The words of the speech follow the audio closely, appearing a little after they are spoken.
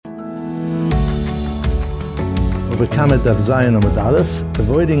Bava Kamma daf zayin amud aleph.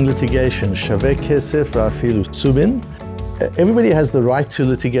 Avoiding litigation, shave kesef ואפילו סובין. Everybody has the right to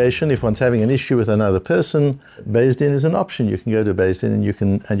litigation. If one's having an issue with another person, Beis Din is an option. You can go to Beis Din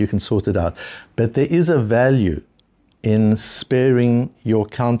and you can sort it out. But there is a value in sparing your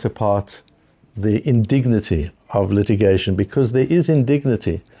counterpart the indignity of litigation, because there is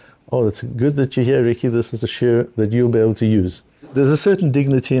indignity. Oh, it's good that you're here, Ricky. This is a share that you'll be able to use. There's a certain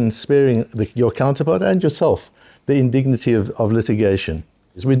dignity in sparing your counterpart and yourself the indignity of litigation.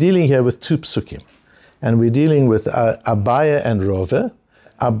 We're dealing here with two psukim, and we're dealing with Abaya and Rova.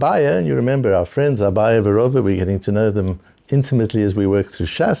 Abaya, and you remember our friends Abaya and Rova, we're getting to know them intimately as we work through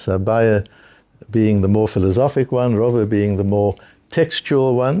Shas. Abaya being the more philosophic one, Rova being the more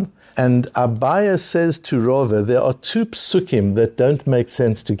textual one. And Abaya says to Rova, there are two psukim that don't make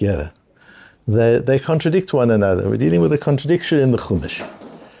sense together. They contradict one another. We're dealing with a contradiction in the Chumash.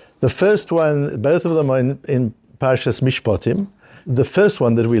 The first one, both of them are in Parshas Mishpatim. The first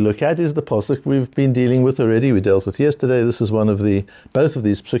one that we look at is the pasuk we've been dealing with already. We dealt with yesterday. This is both of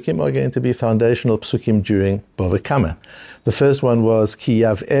these psukim are going to be foundational psukim during Bava Kamma. The first one was Ki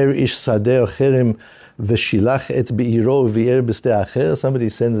yav'er ish sadeh cherem v'shilach et be'iro v'er b'steh acher. Somebody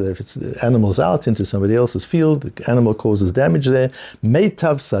sends animals out into somebody else's field. The animal causes damage there.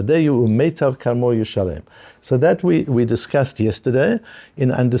 Meitav sadeyu u'meitav karmo yishalem. So that we discussed yesterday in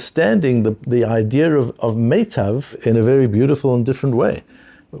understanding the idea of meitav in a very beautiful and different way.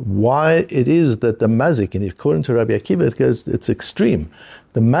 Why it is that the mazik, and according to Rabbi Akiva, it's extreme.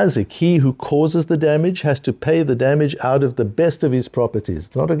 The mazik, he who causes the damage, has to pay the damage out of the best of his properties.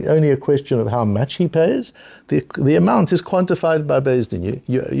 It's not only a question of how much he pays. The amount is quantified by Beis Din.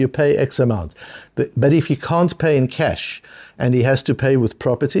 You pay X amount. But if he can't pay in cash and he has to pay with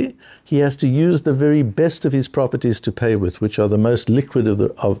property, he has to use the very best of his properties to pay with, which are the most liquid of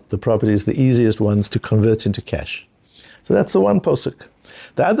the properties, the easiest ones to convert into cash. So that's the one posuk.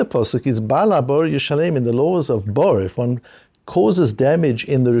 The other posuk is Bal HaBor Yishalem. In the laws of Bor, if one causes damage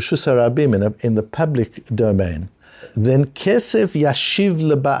in the Rishus HaRabim, in the public domain, then Kesef Yashiv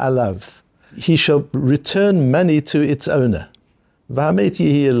LeBa'alav. He shall return money to its owner. V'hamet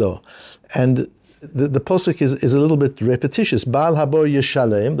Yehi Lo. And the posuk is a little bit repetitious. Bal HaBor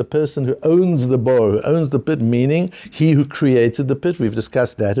Yishalem, the person who owns the bor, who owns the pit, meaning he who created the pit. We've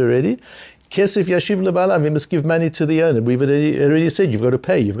discussed that already. Kesef Yashiv LeBa'alav, he must give money to the owner. We've already said you've got to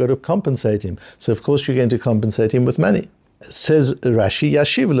pay, you've got to compensate him. So of course you're going to compensate him with money. Says Rashi,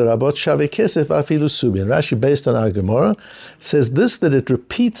 Yashiv l'rabot shaveh kesef afilu subin. Rashi, based on our Gemara, says this, that it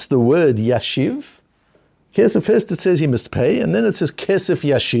repeats the word Yashiv. Kesef, first it says he must pay, and then it says Kesef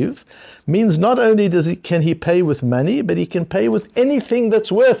Yashiv, means not only can he pay with money, but he can pay with anything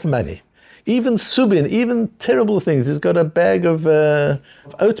that's worth money. Even subin, even terrible things. He's got a bag of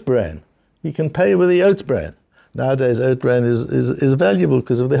oat bran. He can pay with the oat bran. Nowadays, oat bran is valuable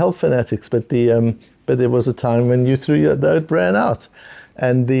because of the health fanatics, but there was a time when you threw the oat bran out,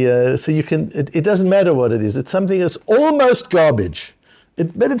 and so you can. It doesn't matter what it is. It's something that's almost garbage,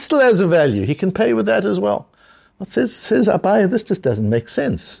 but it still has a value. He can pay with that as well. It says Abaya, this just doesn't make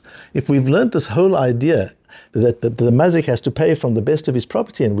sense. If we've learned this whole idea that the mazik has to pay from the best of his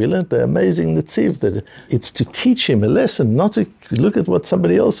property, and we learned the amazing netziv that it's to teach him a lesson, not to look at what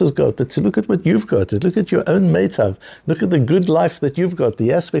somebody else has got, but to look at what you've got, to look at your own meitav, look at the good life that you've got,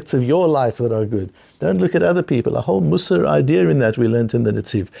 the aspects of your life that are good. Don't look at other people. A whole musar idea in that we learned in the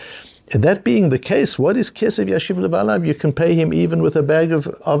netziv. And that being the case, what is Kesef Yashiv LeBa'alav? You can pay him even with a bag of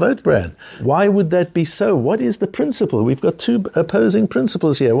oat bran. Why would that be so? What is the principle? We've got two opposing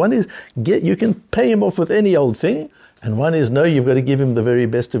principles here. One is you can pay him off with any old thing, and one is no, you've got to give him the very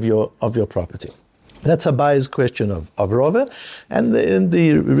best of your property. That's Abaya's question of Rova. And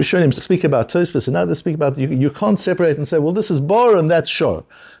the Rishonim speak about Tosfos, and others speak about you can't separate and say, well, this is bor and that's shor.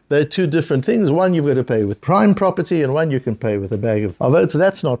 They're two different things. One you've got to pay with prime property, and one you can pay with a bag of oats.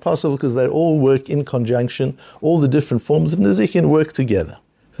 That's not possible because they all work in conjunction. All the different forms of nizikin work together.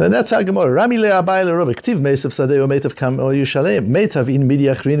 So that's our Gemara. Rami le'abai le'rova. Ktiv meitav sadeh or meitav kam or yishalem. Meitav in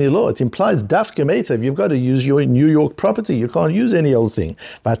midiachrini lo. It implies dafka meitav. You've got to use your New York property. You can't use any old thing.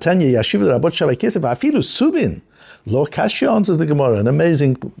 Vatanya yashiv l'rabot shaveh kesef afilu subin. Lo Kashya answers the Gemara, an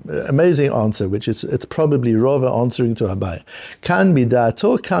amazing answer, which it's probably Rava answering to Abai. Kan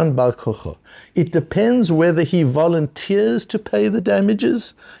bidato, kan bar kocho. It depends whether he volunteers to pay the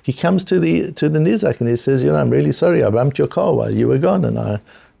damages. He comes to the nizak and he says, I'm really sorry, I bumped your car while you were gone, and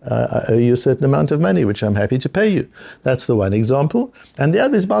I owe you a certain amount of money, which I'm happy to pay you. That's the one example. And the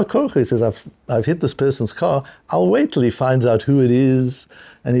other is Baal Korcha. He says, I've hit this person's car. I'll wait till he finds out who it is.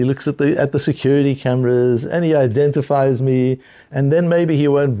 And he looks at the security cameras and he identifies me. And then maybe he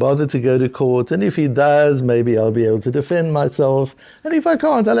won't bother to go to court. And if he does, maybe I'll be able to defend myself. And if I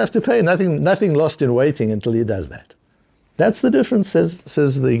can't, I'll have to pay. Nothing lost in waiting until he does that. That's the difference,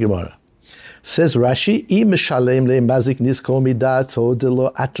 says the Gemara. Says Rashi,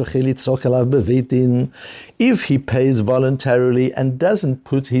 if he pays voluntarily and doesn't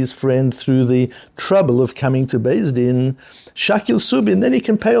put his friend through the trouble of coming to Beis Din, Shakil Subin, then he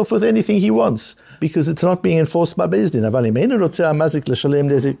can pay off with anything he wants, because it's not being enforced by Beis Din.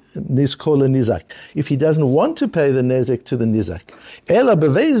 If he doesn't want to pay the nezek to the nizak, Ela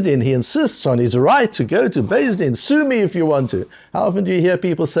beVeis Din, he insists on his right to go to Beis Din. Sue me if you want to. How often do you hear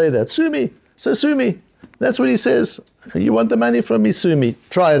people say that? Sue me. So sue me. That's what he says. You want the money from me, sue me.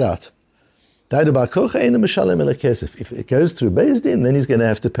 Try it out. If it goes through Beis Din, then he's going to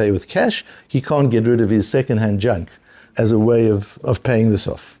have to pay with cash. He can't get rid of his second-hand junk as a way of paying this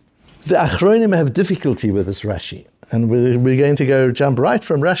off. The Achronim have difficulty with this Rashi. And we're going to jump right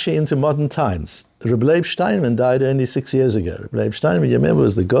from Rashi into modern times. Reb Leib Steinman died only 6 years ago. Reb Leib Steinman, you remember,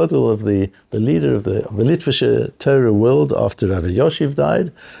 was the Godel of the leader of the Litvische Torah world after Rav Yoshiv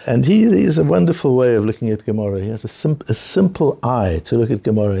died. And he has a wonderful way of looking at Gemara. He has a simple eye to look at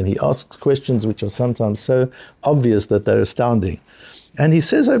Gemara, and he asks questions which are sometimes so obvious that they're astounding. And he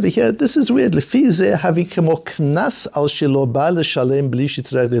says over here, this is weird. This is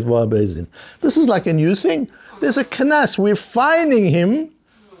like a new thing. There's a knas. We're fining him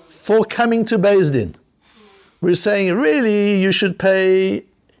for coming to Beis Din. We're saying, really, you should pay,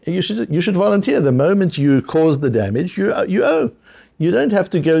 you should volunteer. The moment you cause the damage, you owe. You don't have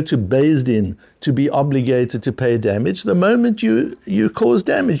to go to Beis Din to be obligated to pay damage. The moment you cause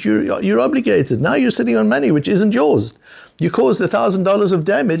damage, you're obligated. Now you're sitting on money which isn't yours. You caused $1,000 of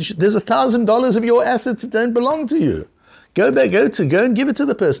damage. There's $1,000 of your assets that don't belong to you. Go and give it to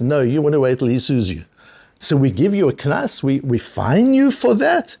the person. No, you want to wait till he sues you. So we give you a knas, we fine you for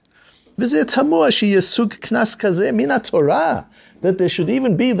that. That there should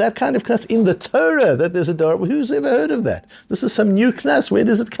even be that kind of knas in the Torah, that there's a Torah. Who's ever heard of that? This is some new knas. Where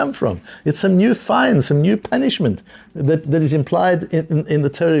does it come from? It's some new fine, some new punishment that is implied in the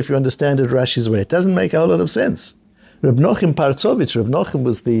Torah if you understand it Rashi's way. It doesn't make a whole lot of sense. Reb Nochim Partzovich, Reb Nochim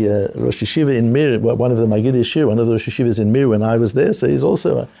was the Rosh Yeshiva in Mir, one of the Magid Yeshir, one of the Rosh Yeshivas in Mir when I was there, so he's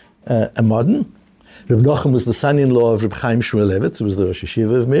also a modern. Reb Nochim was the son-in-law of Reb Chaim Shmulevitz, who was the Rosh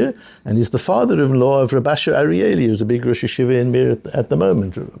Yeshiva of Mir, and he's the father-in-law of Reb Asher Arieli, who's a big Rosh Yeshiva in Mir at the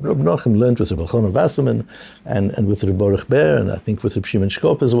moment. Reb Nochim learned with Reb Elchanan Wasserman and with Reb Baruch Ber, and I think with Reb Shimon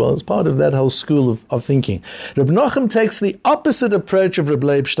Shkop as well, as part of that whole school of thinking. Reb Nochim takes the opposite approach of Reb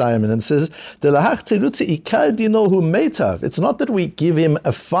Leib Steinman and says, it's not that we give him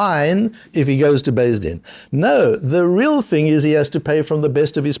a fine if he goes to Beis Din. No, the real thing is he has to pay from the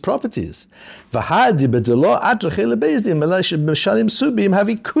best of his properties.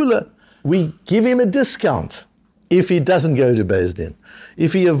 We give him a discount if he doesn't go to Beis Din.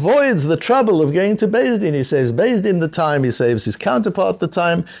 If he avoids the trouble of going to Beis Din, he saves Beis Din the time, he saves his counterpart the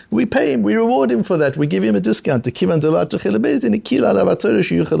time, we pay him, we reward him for that, we give him a discount. The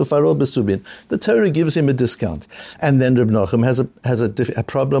Torah gives him a discount. And then Reb Nochim has a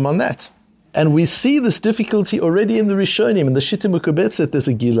problem on that. And we see this difficulty already in the Rishonim. In the Shitta Mukubetzet, there's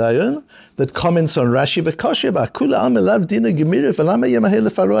a Gilayon that comments on Rashi v'Koshev.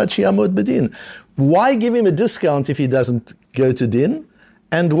 Why give him a discount if he doesn't go to din?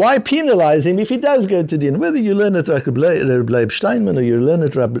 And why penalize him if he does go to din? Whether you learn it like Reb Leib Steinman or you learn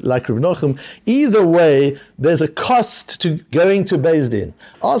it like Reb Nochim, either way, there's a cost to going to Beis Din.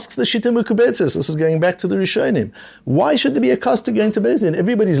 Asks the Shitta Mukubetzes, this is going back to the Rishonim. Why should there be a cost to going to Beis Din?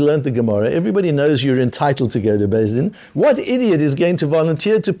 Everybody's learned the Gemara. Everybody knows you're entitled to go to Beis Din. What idiot is going to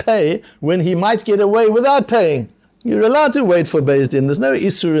volunteer to pay when he might get away without paying? You're allowed to wait for Beis Din. There's no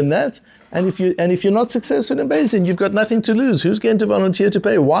issur in that. And if you're not successful in Beis Din, you've got nothing to lose. Who's going to volunteer to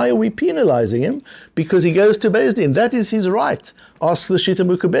pay? Why are we penalizing him? Because he goes to Beis Din. That is his right. Ask the Shitta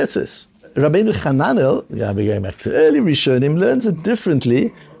Mukubetzes. Rabbeinu Chananel, going back to early Rishonim, learns it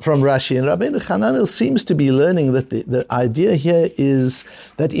differently from Rashi. And Rabbeinu Chananel seems to be learning that the idea here is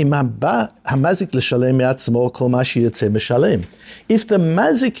that if the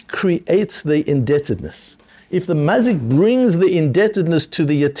mazik creates the indebtedness, if the mazik brings the indebtedness to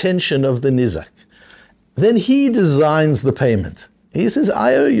the attention of the nizak, then he designs the payment. He says,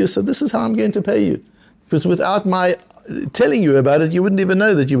 I owe you, so this is how I'm going to pay you. Because without my telling you about it, you wouldn't even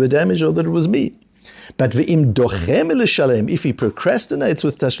know that you were damaged or that it was me. But ve'im dochem l'shalem, if he procrastinates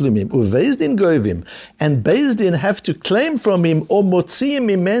with tashlumim, uveis din govim, and Beis Din have to claim from him, or motziim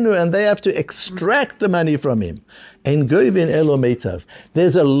mimenu, and they have to extract the money from him. Ein govin elo meitav.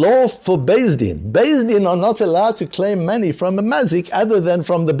 There's a law for Beis Din. Beis Din are not allowed to claim money from a mazik other than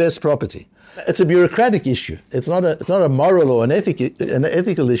from the best property. It's a bureaucratic issue. It's not a moral or an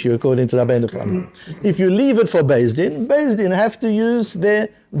ethical issue according to Rabbeinu Kamma. If you leave it for Beis Din have to use their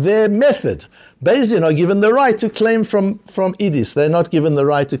method. Beis Din are given the right to claim from Idis. They're not given the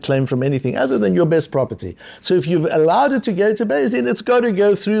right to claim from anything other than your best property. So if you've allowed it to go to Beis Din, it's got to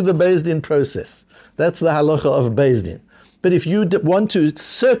go through the Beis Din process. That's the halacha of Beis Din. But if you want to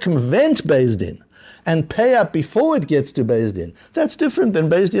circumvent Beis Din and pay up before it gets to Beis Din, that's different than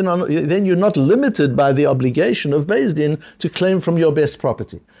Beis Din. Then you're not limited by the obligation of Beis Din to claim from your best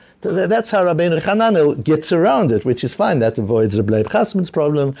property. That's how Rabbeinu Hananel gets around it, which is fine. That avoids Reb Leib Chasman's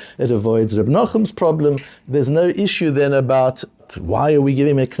problem. It avoids Reb Nochum's problem. There's no issue then about why are we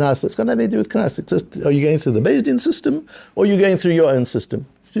giving him a knas. It's got nothing to do with knas. It's just, are you going through the Beis Din system or are you going through your own system?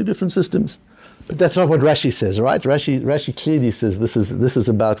 It's two different systems. But that's not what Rashi says, right? Rashi clearly says this is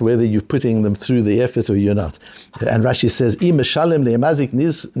about whether you're putting them through the effort or you're not. And Rashi says,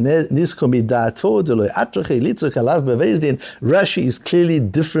 Rashi is clearly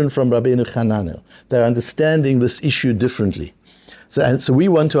different from Rabbeinu Hananel. They're understanding this issue differently. So we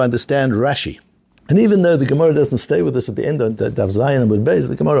want to understand Rashi. And even though the Gemara doesn't stay with us at the end of Daf Zayin and Beis,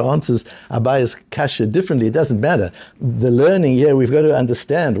 the Gemara answers Abaya's kasha differently. It doesn't matter. The learning here, we've got to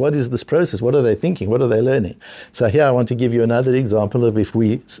understand what is this process, what are they thinking, what are they learning. So here I want to give you another example of if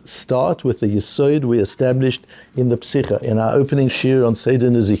we start with the Yesod we established in the Psicha, in our opening shir on Seder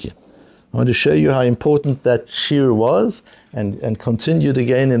Nezikin. I want to show you how important that shir was and continued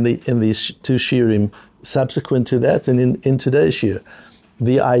again in these two shirim subsequent to that and in today's shir.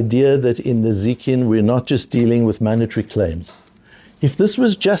 The idea that in the Zikin we're not just dealing with monetary claims. If this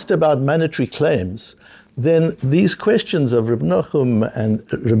was just about monetary claims, then these questions of Reb Nochum and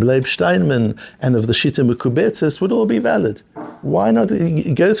Reb Leib Steinman and of the Shita Mekubetzes would all be valid. Why not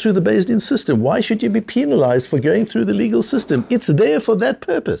go through the Beis Din system? Why should you be penalized for going through the legal system? It's there for that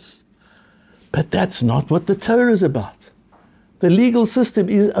purpose. But that's not what the Torah is about. The legal system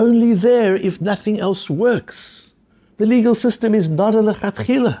is only there if nothing else works. The legal system is not a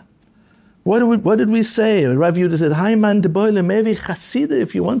lechatchila. What did we say? Rav Yehuda said, "Hayman deboile mevi chasida."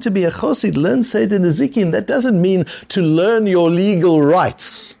 If you want to be a chosid, learn Seder Nezikin. That doesn't mean to learn your legal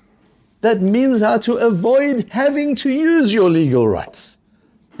rights. That means how to avoid having to use your legal rights.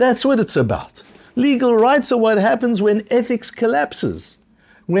 That's what it's about. Legal rights are what happens when ethics collapses.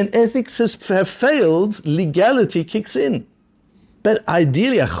 When ethics have failed, legality kicks in. But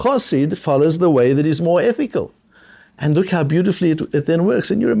ideally, a chosid follows the way that is more ethical. And look how beautifully it then works.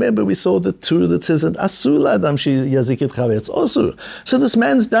 And you remember we saw the Torah that says that Asur Adam shi yazik et chavetz. Asur. So this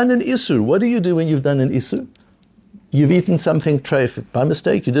man's done an Isur. What do you do when you've done an Isur? You've eaten something treif. By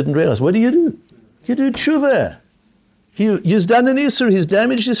mistake, you didn't realize. What do? You do tshuva. He's done an Isur. He's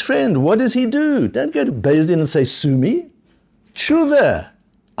damaged his friend. What does he do? Don't go to Beis Din and say, sue me. Tshuva.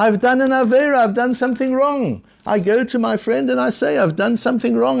 I've done an Avera. I've done something wrong. I go to my friend and I say, I've done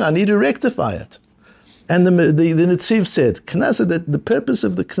something wrong. I need to rectify it. And the Netziv said, Knas, that the purpose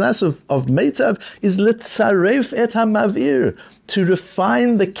of the Knas of Meitav is litzaref et hamavir, to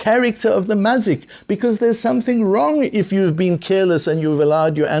refine the character of the mazik, because there's something wrong if you've been careless and you've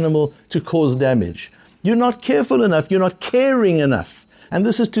allowed your animal to cause damage. You're not careful enough, you're not caring enough. And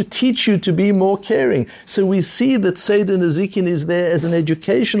this is to teach you to be more caring. So we see that Seder Nezikin is there as an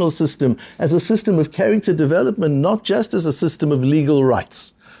educational system, as a system of character development, not just as a system of legal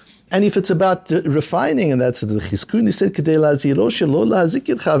rights. And if it's about refining, and that's the Chizkuni said,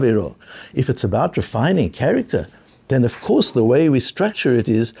 if it's about refining character, then of course the way we structure it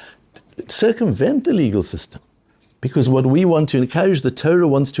is circumvent the legal system. Because what we want to encourage, the Torah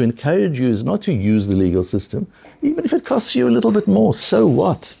wants to encourage you, is not to use the legal system, even if it costs you a little bit more. So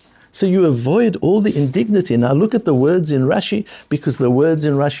what? So you avoid all the indignity. Now look at the words in Rashi, because the words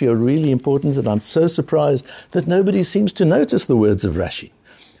in Rashi are really important, and I'm so surprised that nobody seems to notice the words of Rashi.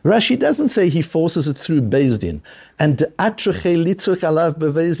 Rashi doesn't say he forces it through Beis Din. And atrechei litzuk alav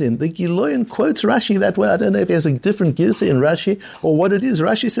bebeis din. The Giloyan quotes Rashi that way. I don't know if he has a different girsa in Rashi or what it is.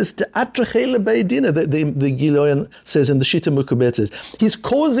 Rashi says atrechei lebeis din. The Giloyan says in the Shita Mekubetzes, he's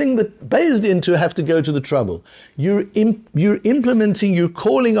causing the Beis Din to have to go to the trouble. You're implementing, you're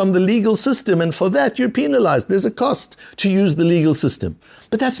calling on the legal system, and for that you're penalized. There's a cost to use the legal system.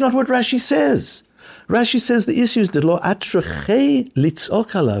 But that's not what Rashi says. Rashi says the issue is that lo atrechei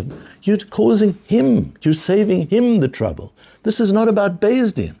litzok alav. You're causing him, you're saving him the trouble. This is not about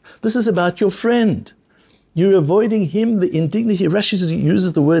Beis Din. This is about your friend. You're avoiding him the indignity. Rashi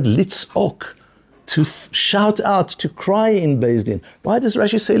uses the word litzok, to shout out, to cry in Beis Din. Why does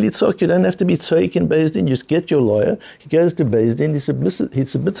Rashi say litzok? You don't have to be tzoik in Beis Din. You just get your lawyer. He goes to Beis Din. He submits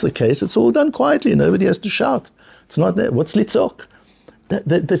the case. It's all done quietly. Nobody has to shout. It's not there. What's litzok?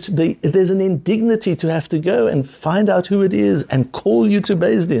 There's an indignity to have to go and find out who it is and call you to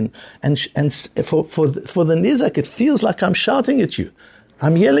Beis Din. And for the nizak, it feels like I'm shouting at you.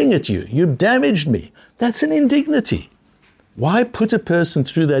 I'm yelling at you. You damaged me. That's an indignity. Why put a person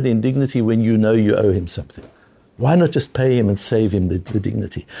through that indignity when you know you owe him something? Why not just pay him and save him the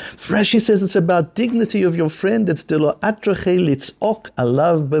dignity? Rashi says it's about dignity of your friend. It's delo atrache litzok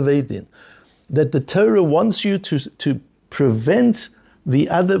alav beveidin. That the Torah wants you to prevent the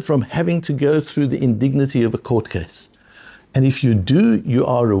other from having to go through the indignity of a court case. And if you do, you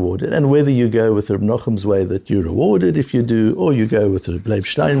are rewarded. And whether you go with Reb Nochum's way that you're rewarded if you do, or you go with Reb Leib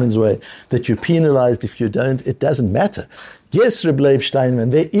Steinman's way that you're penalized if you don't, it doesn't matter. Yes, Reb Leib Steinman,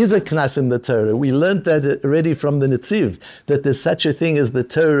 there is a knas in the Torah. We learned that already from the Netziv, that there's such a thing as the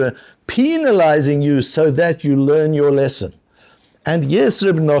Torah penalizing you so that you learn your lesson. And yes,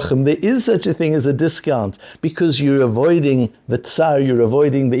 Reb Nochem, there is such a thing as a discount because you're avoiding the tsar, you're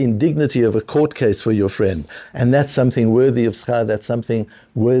avoiding the indignity of a court case for your friend. And that's something worthy of schar, that's something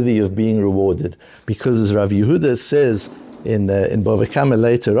worthy of being rewarded. Because as Rav Yehuda says in Bava Kamma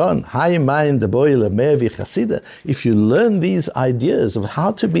later on, if you learn these ideas of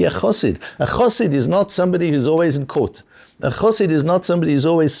how to be a chosid is not somebody who's always in court. A chosid is not somebody who's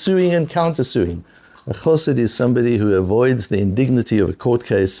always suing and countersuing. A chosid is somebody who avoids the indignity of a court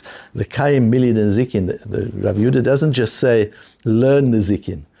case. L'kayim milid and zikin. The Rav Yehuda doesn't just say, learn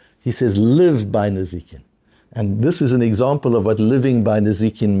nezikin. He says, live by nezikin. And this is an example of what living by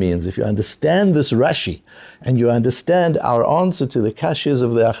nezikin means. If you understand this Rashi, and you understand our answer to the kashas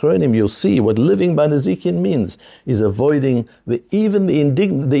of the Achronim, you'll see what living by nezikin means is avoiding the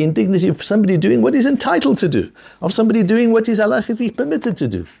indignity of somebody doing what he's entitled to do, of somebody doing what he's halachically permitted to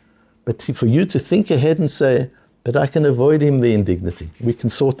do. But for you to think ahead and say, but I can avoid him the indignity. We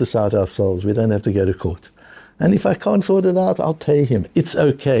can sort this out ourselves. We don't have to go to court. And if I can't sort it out, I'll pay him. It's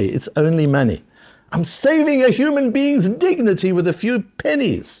okay. It's only money. I'm saving a human being's dignity with a few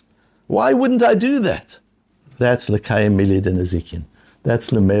pennies. Why wouldn't I do that? That's l'kayim milid and nezikin.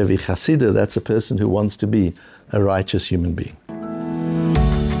 That's l'mevi chasida. That's a person who wants to be a righteous human being.